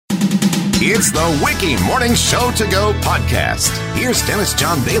It's the WIKY Morning Show to Go podcast. Here's Dennis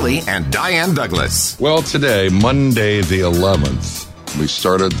John Bailey and Diane Douglas. Well, today, Monday the 11th, we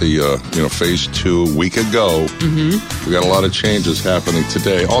started the phase 2 a week ago. Mm-hmm. We got a lot of changes happening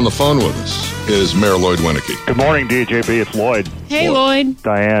today. On the phone with us is Mayor Lloyd Winnecke. Good morning, DJB. It's Lloyd. Hey, Lloyd.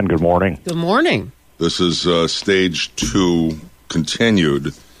 Diane, good morning. Good morning. This is stage 2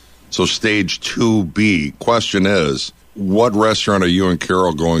 continued. So stage 2B, question is, what restaurant are you and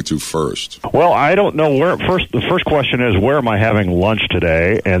Carol going to first? Well, I don't know where. The first question is, where am I having lunch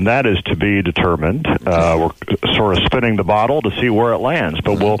today? And that is to be determined. We're sort of spinning the bottle to see where it lands.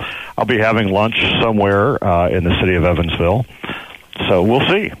 But I'll be having lunch somewhere in the city of Evansville. So we'll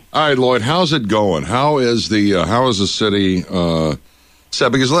see. All right, Lloyd, how's it going? How is the city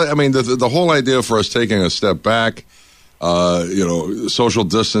set? Because I mean, the whole idea for us taking a step back, social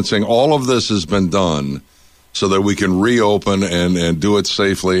distancing, all of this has been done so that we can reopen and do it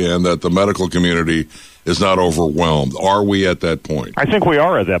safely, and that the medical community is not overwhelmed. Are we at that point? I think we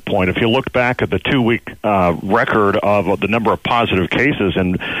are at that point. If you look back at the 2-week record of the number of positive cases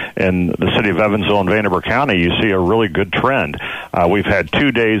in the city of Evansville and Vanderbilt County, you see a really good trend. We've had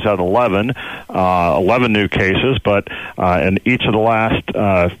 2 days out of 11 new cases, but in each of the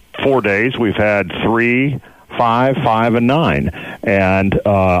last 4 days, we've had 3, 5, and 9. And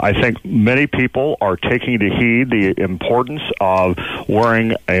I think many people are taking to heed the importance of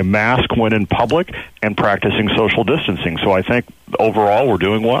wearing a mask when in public and practicing social distancing. So I think overall we're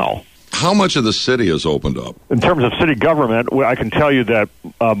doing well. How much of the city has opened up? In terms of city government, I can tell you that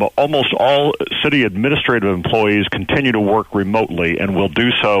almost all city administrative employees continue to work remotely and will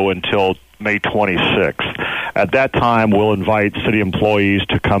do so until May 26th. At that time, we'll invite city employees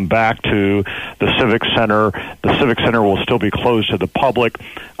to come back to the Civic Center. The Civic Center will still be closed to the public.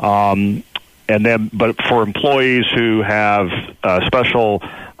 But for employees who have special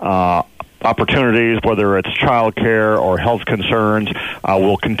opportunities, whether it's child care or health concerns,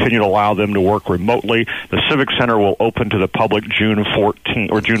 we'll continue to allow them to work remotely. The Civic Center will open to the public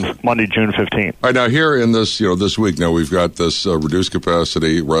Monday, June 15th. All right, now here in this week, now we've got this reduced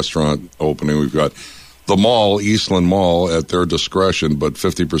capacity restaurant opening. We've got the mall, Eastland Mall, at their discretion, but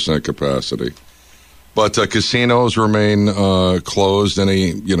 50% capacity. But casinos remain closed.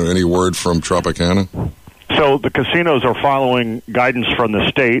 Any word from Tropicana? So the casinos are following guidance from the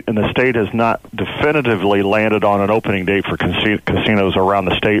state, and the state has not definitively landed on an opening date for casinos around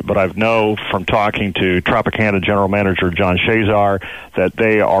the state, but I know from talking to Tropicana General Manager John Shazar that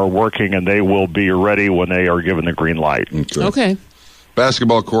they are working and they will be ready when they are given the green light. Okay.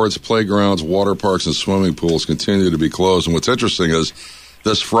 Basketball courts, playgrounds, water parks, and swimming pools continue to be closed. And what's interesting is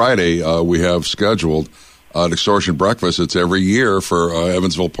this Friday we have scheduled an extortion breakfast. It's every year for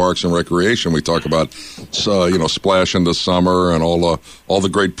Evansville Parks and Recreation. We talk about, Splash in the summer and all the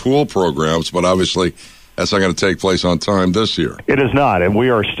great pool programs, but obviously that's not going to take place on time this year. It is not, and we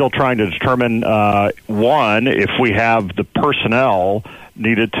are still trying to determine, one, if we have the personnel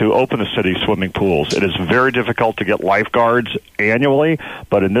needed to open the city's swimming pools. It is very difficult to get lifeguards annually,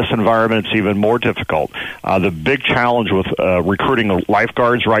 but in this environment it's even more difficult. The big challenge with recruiting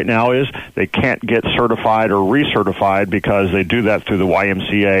lifeguards right now is they can't get certified or recertified because they do that through the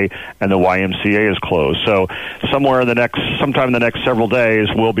YMCA, and the YMCA is closed. So sometime in the next several days,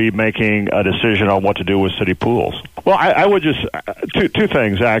 we'll be making a decision on what to do with city pools. Well, I would just, two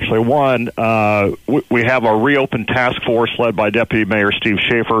things, actually. One, we have a reopen task force led by Deputy Mayor Steve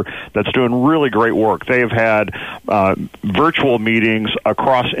Schaefer that's doing really great work. They've had virtual meetings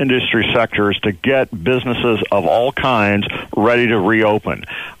across industry sectors to get businesses of all kinds ready to reopen.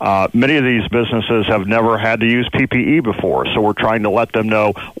 Many of these businesses have never had to use PPE before, so we're trying to let them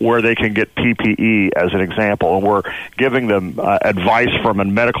know where they can get PPE as an example, and we're giving them advice from a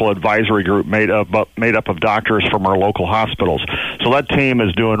medical advisory group made up of doctors from our local hospitals. So that team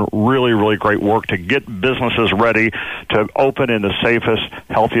is doing really, really great work to get businesses ready to open in the safest,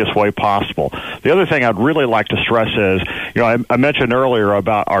 healthiest way possible. The other thing I'd really like to stress is, I mentioned earlier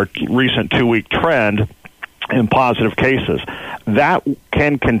about our recent 2-week trend in positive cases. That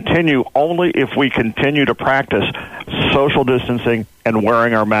can continue only if we continue to practice social distancing and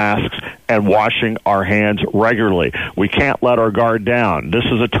wearing our masks and washing our hands regularly. We can't let our guard down. This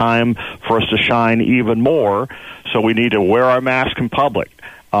is a time for us to shine even more, so we need to wear our mask in public.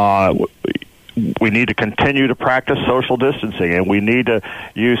 We need to continue to practice social distancing, and we need to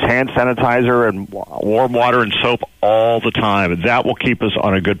use hand sanitizer and warm water and soap all the time. And that will keep us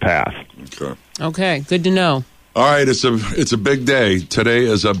on a good path. Okay, good to know. All right, it's a big day. Today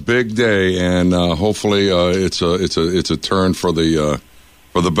is a big day, and hopefully it's a turn for the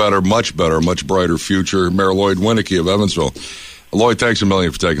better, much brighter future. Mayor Lloyd Winnecke of Evansville. Lloyd, thanks a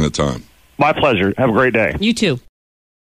million for taking the time. My pleasure. Have a great day. You too.